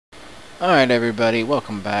Alright everybody,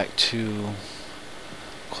 welcome back to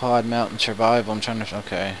Quad Mountain Survival. I'm trying to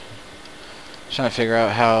figure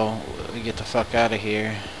out how we get the fuck out of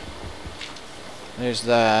here. There's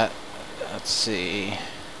that. Let's see.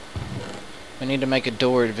 We need to make a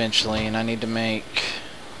door eventually, and I need to make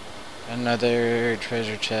another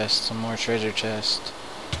treasure chest, some more treasure chest.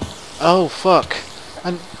 Oh fuck!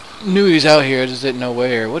 I knew he was out here, I just didn't know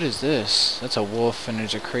where. What is this? That's a wolf and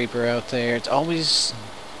there's a creeper out there. It's always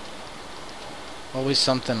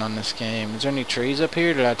something on this game. Is there any trees up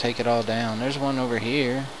here? Did I take it all down? There's one over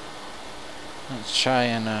here. Let's try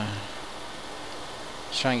and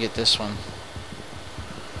get this one.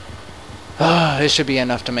 This should be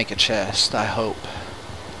enough to make a chest, I hope.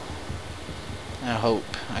 I hope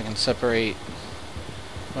I can separate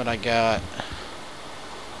what I got.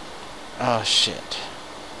 Oh shit.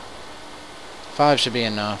 5 should be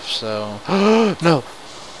enough, so no.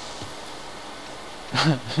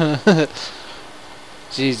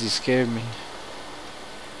 Jeez, he scared me.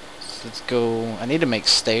 So let's go. I need to make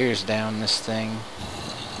stairs down this thing.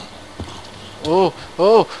 Oh,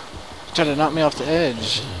 oh! Try to knock me off the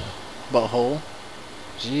edge. Butthole.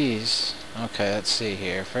 Jeez. Okay, let's see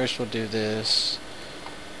here. First we'll do this.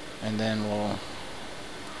 And then we'll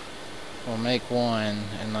make one.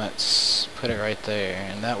 And let's put it right there.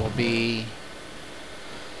 And that will be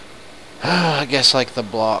I guess like the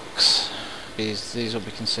blocks. These will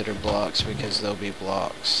be considered blocks because they'll be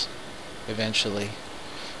blocks eventually.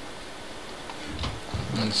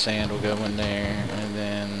 And the sand will go in there, and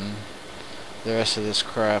then the rest of this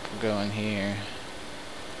crap will go in here.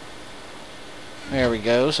 There we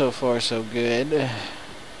go. So far so good.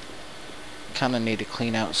 Kinda need to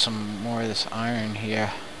clean out some more of this iron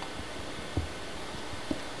here.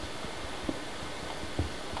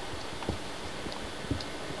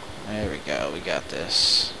 There we go, we got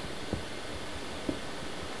this.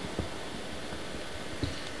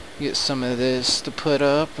 Get some of this to put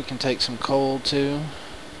up. We can take some coal too.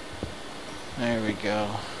 There we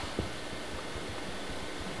go.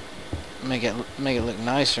 Make it look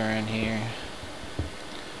nicer in here.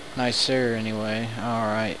 Nicer anyway.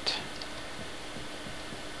 Alright.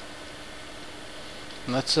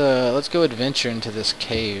 Let's go adventure into this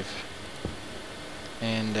cave.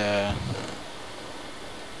 And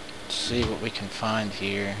see what we can find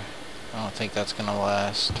here. I don't think that's gonna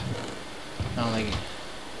last. I don't think.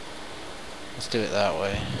 Let's do it that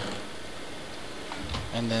way.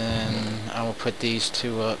 And then I will put these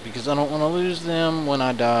two up because I don't want to lose them when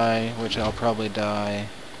I die, which I'll probably die.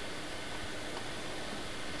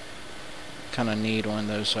 Kind of need one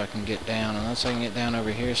though so I can get down, unless I can get down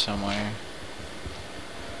over here somewhere.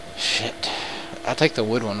 Shit. I'll take the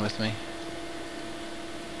wood one with me.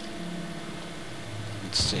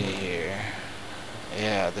 Let's see here.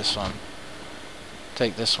 Yeah, this one.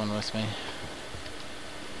 Take this one with me.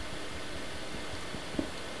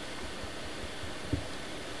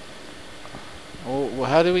 Well,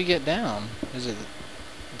 how do we get down? Is it?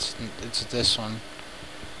 It's this one.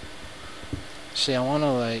 See, I want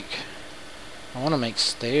to make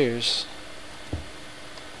stairs.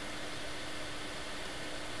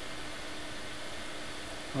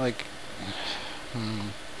 Like,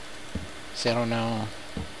 see, I don't know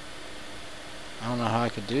how I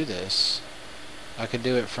could do this. I could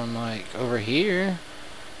do it from like over here.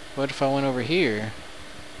 What if I went over here?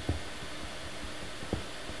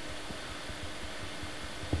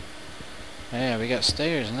 Yeah, we got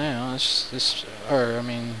stairs now. I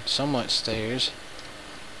mean, somewhat stairs.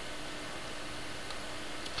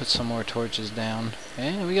 Put some more torches down.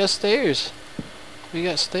 Yeah, we got stairs. We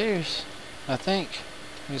got stairs. I think.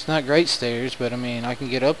 It's not great stairs, but I mean, I can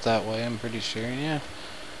get up that way, I'm pretty sure, yeah.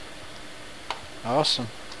 Awesome.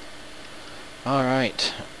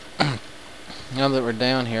 Alright. Now that we're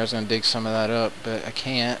down here, I was going to dig some of that up, but I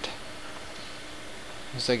can't.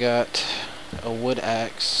 Because I got a wood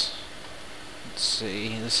axe.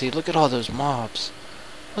 Let's see, look at all those mobs.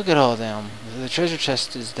 Look at all them. The treasure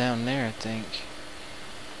chest is down there, I think.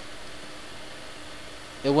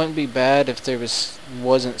 It wouldn't be bad if there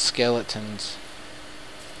wasn't skeletons.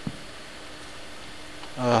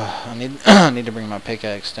 I need to bring my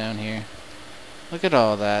pickaxe down here. Look at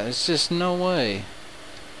all that. It's just no way.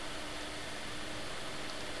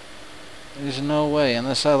 There's no way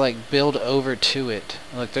unless I like build over to it.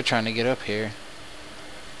 Look, they're trying to get up here.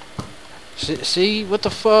 See? What the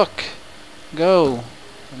fuck? Go.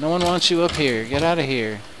 No one wants you up here. Get out of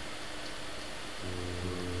here.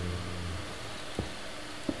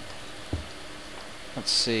 Let's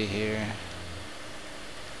see here.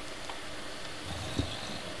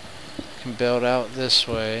 Can build out this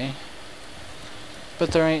way.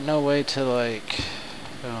 But there ain't no way to like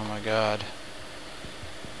Oh my god.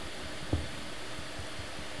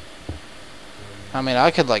 I mean,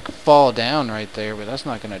 I could like fall down right there, but that's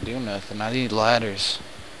not gonna do nothing. I need ladders.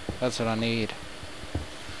 That's what I need.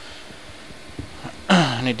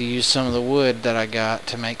 I need to use some of the wood that I got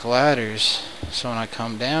to make ladders. So when I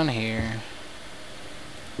come down here,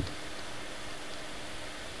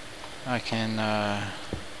 I can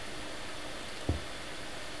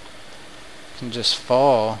just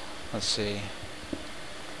fall. Let's see.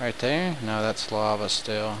 Right there? No, that's lava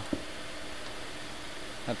still.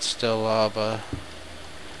 That's still lava.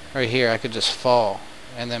 Right here, I could just fall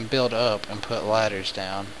and then build up and put ladders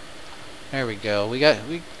down. There we go.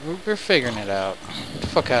 We're figuring it out. Get the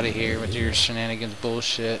fuck out of here with your shenanigans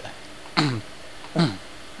bullshit.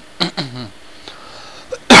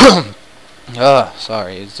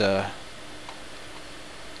 Sorry. It's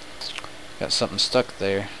got something stuck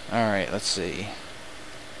there. Alright, let's see.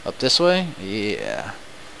 Up this way? Yeah.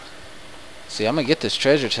 See, I'm gonna get this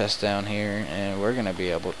treasure chest down here, and we're gonna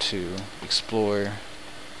be able to explore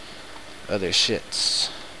other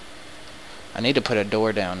shits. I need to put a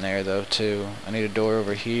door down there, though, too. I need a door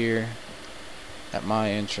over here at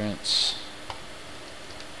my entrance.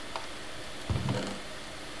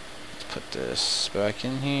 Let's put this back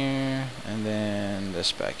in here, and then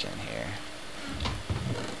this back in here.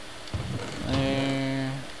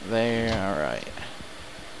 There, alright.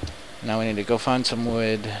 Now we need to go find some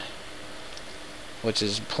wood, which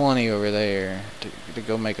is plenty over there, to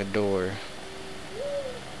go make a door.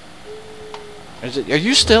 Are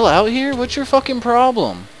you still out here? What's your fucking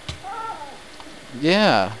problem?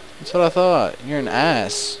 Yeah, that's what I thought. You're an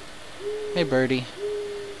ass. Hey, birdie.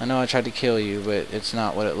 I know I tried to kill you, but it's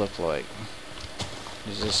not what it looked like.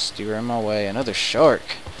 You were in my way. Another shark.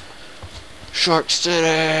 Shark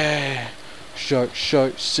City! Shark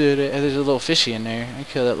City. Hey, there's a little fishy in there. I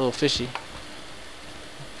kill that little fishy.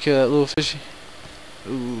 Kill that little fishy.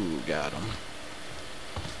 Ooh, got him.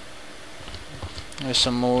 There's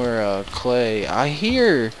some more clay. I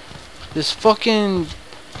hear this fucking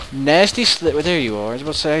nasty there you are. I was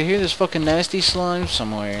about to say, I hear this fucking nasty slime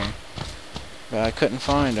somewhere. But I couldn't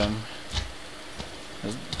find him.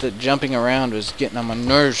 The jumping around was getting on my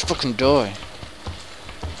nerves. Fucking die.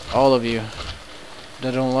 All of you.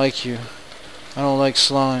 I don't like you. I don't like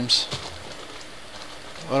slimes.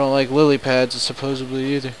 I don't like lily pads,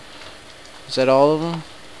 supposedly, either. Is that all of them?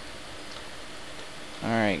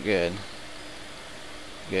 Alright, good.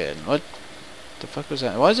 Good. What the fuck was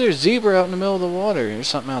that? Why is there a zebra out in the middle of the water? There's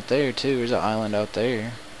something out there, too. There's an island out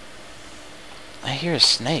there. I hear a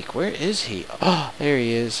snake. Where is he? Oh, there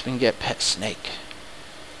he is. We can get pet snake.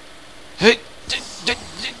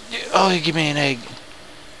 Oh, he gave me an egg.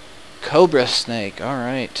 Cobra snake.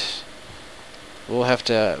 Alright. We'll have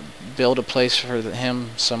to build a place for him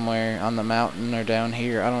somewhere on the mountain or down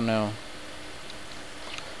here. I don't know.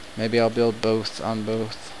 Maybe I'll build both on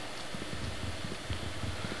both.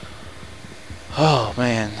 Oh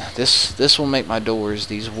man, this will make my doors,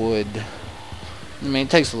 these wood. I mean, it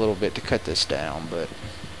takes a little bit to cut this down, but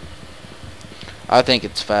I think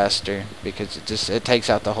it's faster because it takes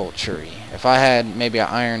out the whole tree. If I had maybe an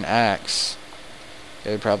iron axe, it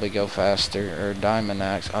would probably go faster, or a diamond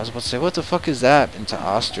axe. I was about to say, what the fuck is that? Into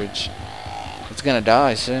ostrich. It's gonna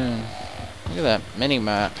die soon. Look at that mini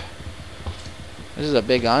map. This is a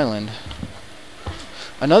big island.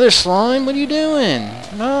 Another slime? What are you doing?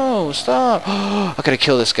 No, stop. I gotta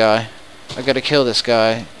kill this guy. I gotta kill this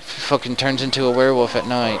guy. He fucking turns into a werewolf at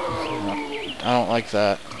night. I don't like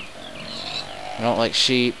that. I don't like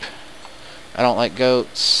sheep. I don't like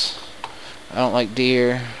goats. I don't like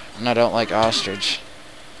deer. And I don't like ostrich.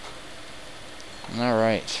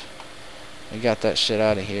 Alright. We got that shit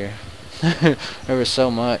out of here. There was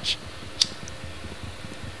so much.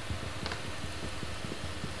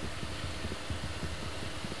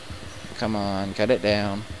 Come on, cut it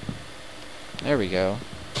down. There we go.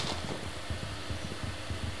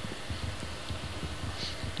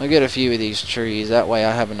 I'll get a few of these trees. That way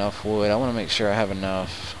I have enough wood. I want to make sure I have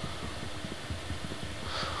enough.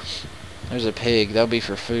 There's a pig. That'll be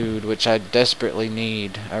for food, which I desperately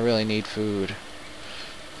need. I really need food.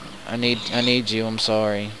 I need you. I'm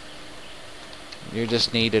sorry. You're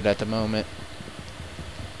just needed at the moment.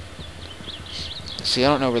 See, I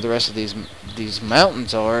don't know where the rest of these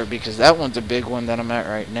mountains are, because that one's a big one that I'm at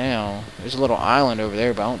right now. There's a little island over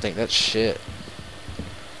there, but I don't think that's shit.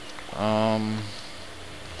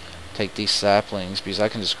 Take these saplings, because I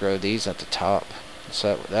can just grow these at the top.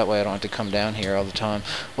 So that way I don't have to come down here all the time.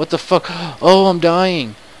 What the fuck? Oh, I'm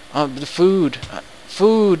dying. The food.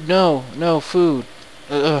 Food. No, food.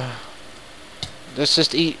 Let's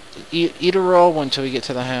just eat a raw one till we get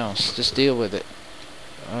to the house. Just deal with it.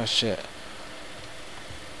 Oh shit.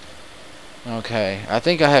 Okay, I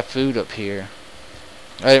think I have food up here.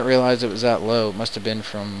 I didn't realize it was that low. It must have been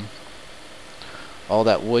from all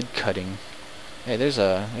that wood cutting. Hey, there's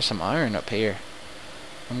some iron up here.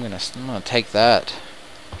 I'm gonna take that.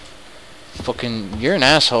 Fucking, you're an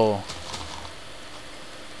asshole.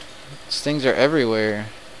 These things are everywhere.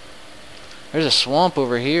 There's a swamp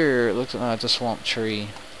over here. It looks like it's a swamp tree.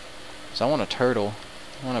 So I want a turtle.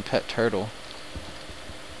 I want a pet turtle.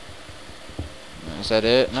 Is that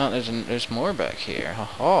it? No, there's more back here.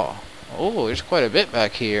 Oh, there's quite a bit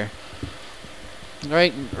back here.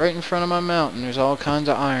 Right in front of my mountain. There's all kinds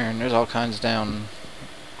of iron. There's all kinds down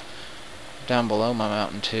below my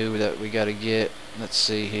mountain too that we gotta get. Let's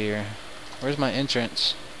see here. Where's my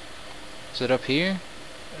entrance? Is it up here?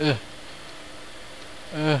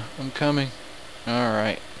 I'm coming.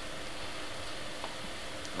 Alright.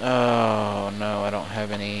 Oh no, I don't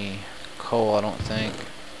have any coal, I don't think.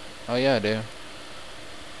 Oh yeah, I do.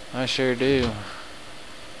 I sure do.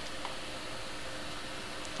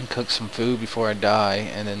 And cook some food before I die,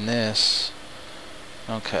 and then this.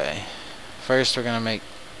 Okay. First we're gonna make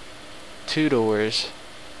 2 doors.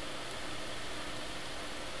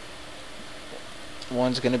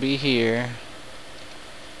 One's gonna be here.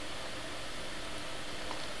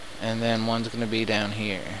 And then one's gonna be down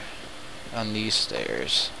here. On these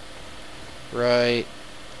stairs. Right.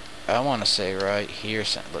 I wanna say right here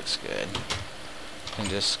looks good. Can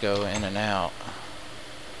just go in and out.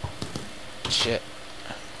 Shit.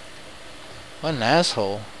 What an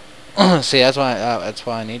asshole. See, that's why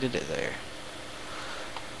I needed it there.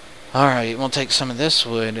 Alright, we'll take some of this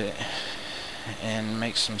wood and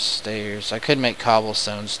make some stairs. I could make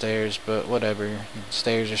cobblestone stairs, but whatever.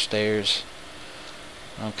 Stairs are stairs.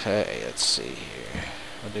 Okay, let's see here.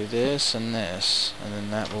 We'll do this, and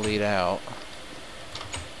then that will lead out.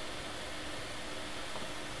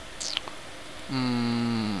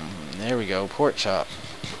 There we go, pork chop.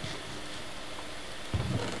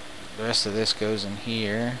 The rest of this goes in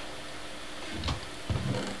here.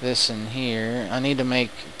 This in here. I need to make,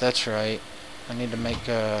 that's right, I need to make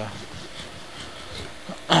a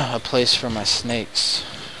place for my snakes.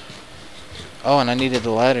 Oh, and I needed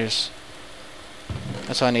the ladders.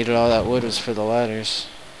 That's why I needed all that wood, was for the ladders.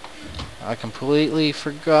 I completely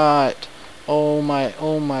forgot. Oh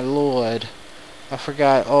my lord. I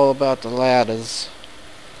forgot all about the ladders.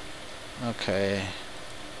 Okay.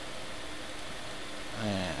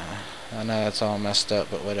 Yeah, I know that's all messed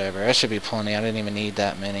up, but whatever. That should be plenty. I didn't even need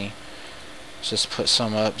that many. Just put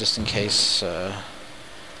some up just in case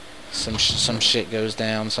some shit goes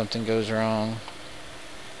down, something goes wrong.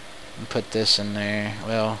 And put this in there.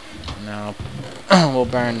 Well, no. We'll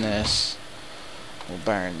burn this. We'll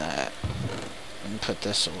burn that. And put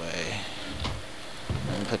this away.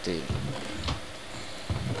 And put these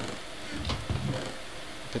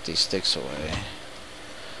sticks away.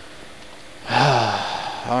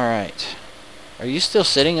 Alright. Are you still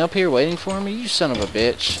sitting up here waiting for me? You son of a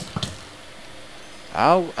bitch.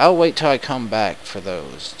 I'll wait till I come back for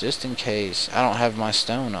those. Just in case. I don't have my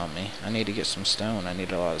stone on me. I need to get some stone. I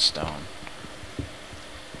need a lot of stone.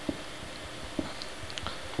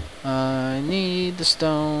 I need the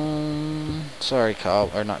stone. Sorry,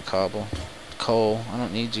 not cobble. Coal. I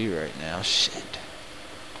don't need you right now. Shit.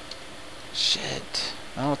 Shit.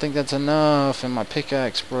 I don't think that's enough, and my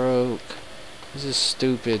pickaxe broke. This is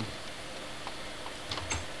stupid.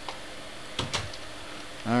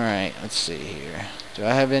 Alright, let's see here. Do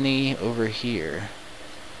I have any over here?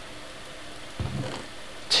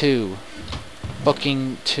 2.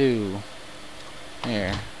 Fucking 2.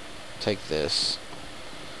 Here. Take this.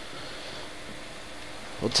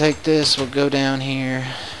 We'll take this, we'll go down here.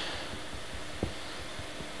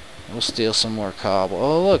 We'll steal some more cobble.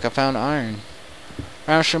 Oh look, I found iron.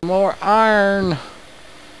 Found some more iron!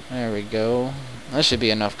 There we go. That should be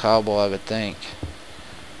enough cobble, I would think.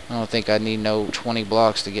 I don't think I need no 20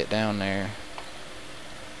 blocks to get down there.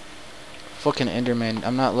 Fucking Enderman.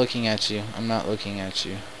 I'm not looking at you. I'm not looking at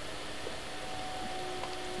you.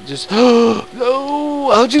 Just...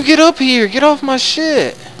 No! How'd you get up here? Get off my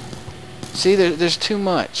shit! See, there's too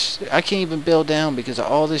much. I can't even build down because of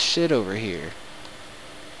all this shit over here.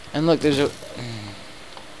 And look, there's a...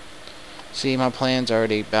 See, my plan's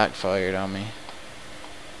already backfired on me.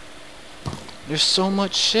 There's so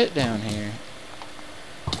much shit down here.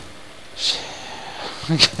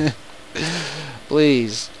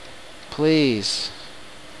 Please. Please.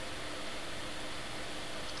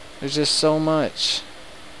 There's just so much.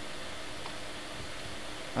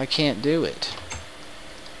 I can't do it.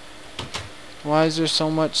 Why is there so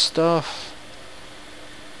much stuff?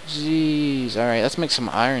 Jeez. Alright, let's make some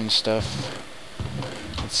iron stuff.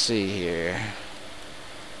 Let's see here.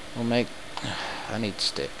 We'll make... I need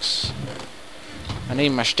sticks. I need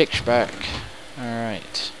my sticks back.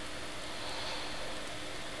 Alright.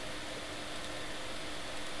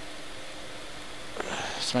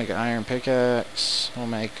 Let's make an iron pickaxe. We'll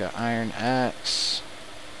make an iron axe.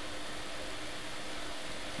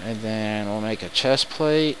 And then we'll make a chest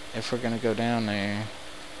plate if we're going to go down there.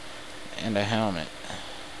 And a helmet.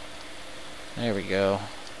 There we go.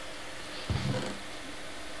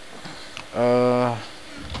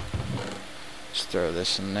 Just throw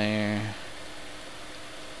this in there.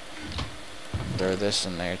 Throw this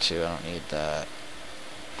in there too. I don't need that.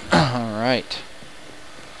 Alright.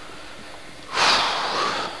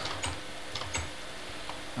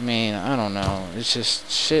 I mean, I don't know. It's just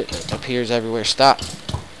shit that appears everywhere. Stop.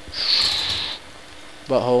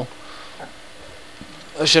 Butthole.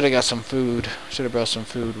 I should have got some food. Should have brought some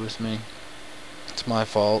food with me. It's my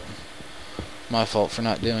fault. My fault for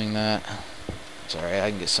not doing that. It's alright, I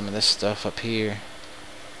can get some of this stuff up here.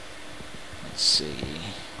 Let's see.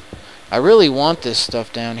 I really want this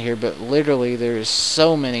stuff down here, but literally there's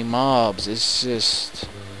so many mobs. It's just...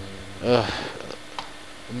 Ugh.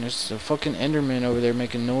 And there's a fucking Enderman over there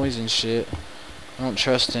making noise and shit. I don't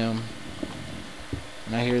trust him.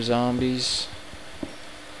 And I hear zombies.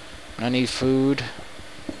 And I need food.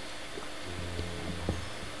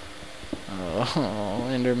 Oh,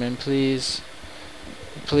 Enderman, please.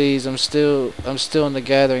 Please, I'm still in the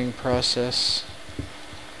gathering process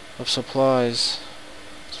of supplies.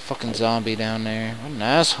 There's a fucking zombie down there. What an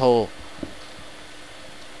asshole.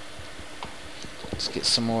 Let's get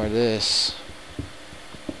some more of this.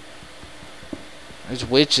 There's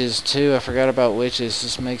witches too. I forgot about witches.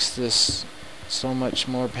 This makes this so much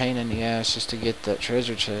more pain in the ass just to get that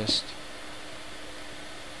treasure chest.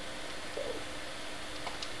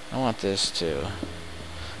 I want this too.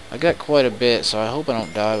 I got quite a bit, so I hope I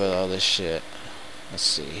don't die with all this shit. Let's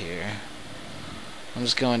see here. I'm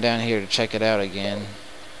just going down here to check it out again.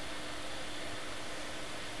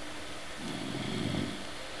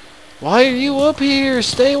 Why are you up here?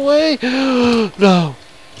 Stay away! No!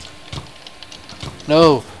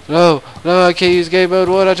 No! No! No! I can't use game mode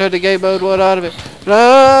 1. I tried to game mode 1 out of it.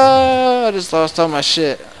 No! I just lost all my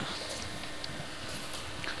shit.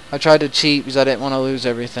 I tried to cheat because I didn't want to lose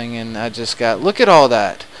everything, and I just got... Look at all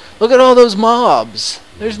that! Look at all those mobs!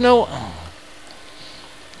 There's no... Oh.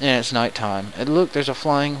 And it's nighttime. And look, there's a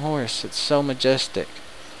flying horse. It's so majestic.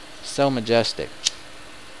 So majestic.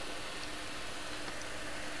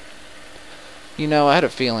 You know, I had a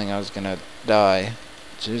feeling I was gonna die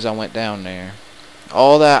as soon as I went down there.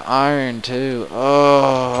 All that iron, too.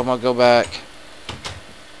 Oh, I'm gonna go back.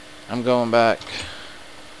 I'm going back.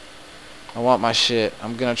 I want my shit.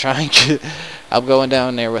 I'm gonna try and get... I'm going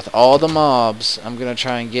down there with all the mobs. I'm gonna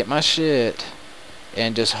try and get my shit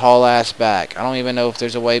and just haul ass back. I don't even know if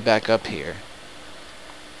there's a way back up here.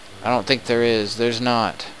 I don't think there is. There's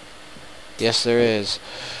not. Yes, there is.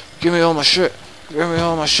 Give me all my shit. Give me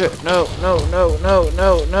all my shit. No, no, no, no,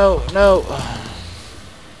 no, no, no.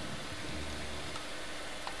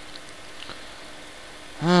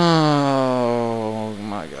 Oh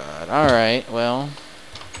my god. Alright, well.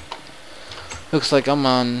 Looks like I'm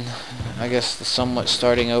on, I guess, the somewhat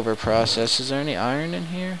starting over process. Is there any iron in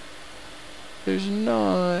here? There's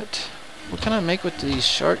not. What can I make with these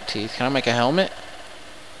shark teeth? Can I make a helmet?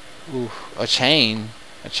 Ooh, a chain.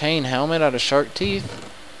 A chain helmet out of shark teeth?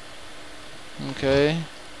 Okay.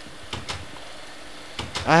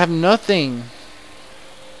 I have nothing.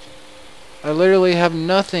 I literally have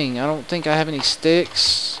nothing. I don't think I have any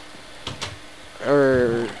sticks.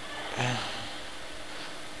 Or...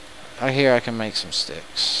 I hear I can make some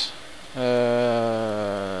sticks.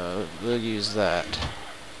 We'll use that.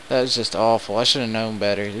 That is just awful. I should have known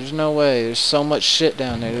better. There's no way. There's so much shit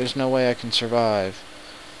down there. There's no way I can survive.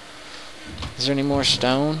 Is there any more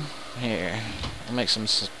stone? Here. I'll make some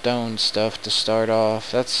stone stuff to start off.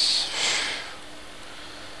 That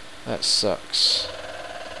sucks.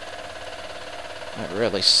 That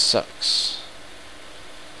really sucks.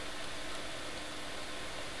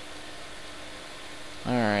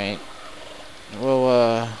 Alright.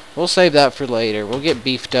 We'll save that for later. We'll get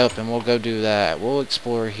beefed up and we'll go do that. We'll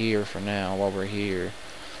explore here for now while we're here.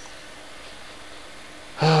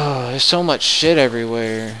 Oh, there's so much shit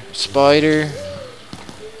everywhere. Spider.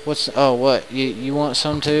 What's... Oh, what? You want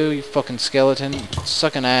some too? You fucking skeleton.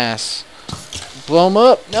 Sucking ass. Blow them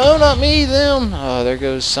up. No, not me, them. Oh, there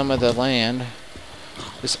goes some of the land.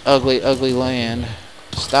 This ugly, ugly land.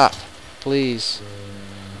 Stop. Please.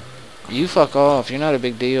 You fuck off. You're not a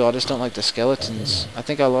big deal. I just don't like the skeletons. I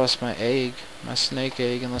think I lost my egg. My snake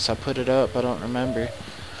egg, unless I put it up. I don't remember.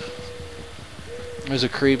 There's a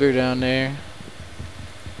creeper down there.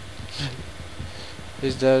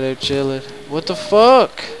 He's down there chilling. What the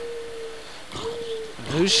fuck?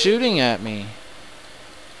 Who's shooting at me?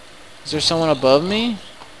 Is there someone above me?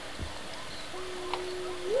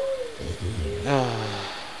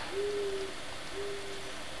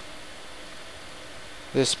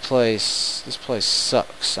 This place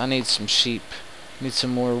sucks. I need some sheep. I need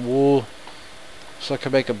some more wool so I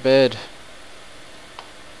can make a bed.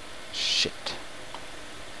 Shit.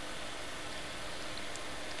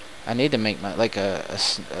 I need to make my a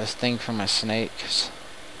thing for my snakes.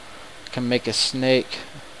 I can make a snake.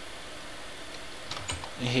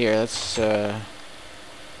 Here, let's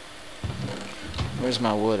where's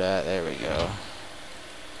my wood at? There we go.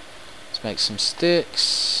 Let's make some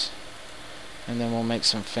sticks, and then we'll make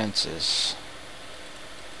some fences.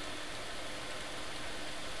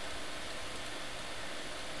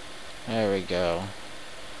 There we go.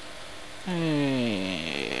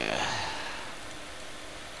 Yeah.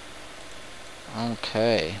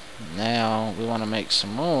 Okay, now we want to make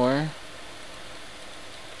some more.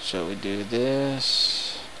 So we do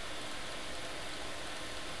this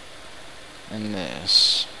and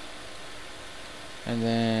this, and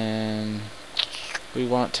then we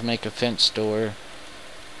want to make a fence door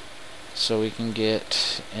so we can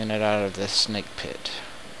get in and out of the snake pit.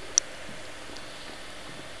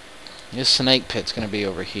 This snake pit's gonna be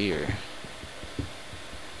over here.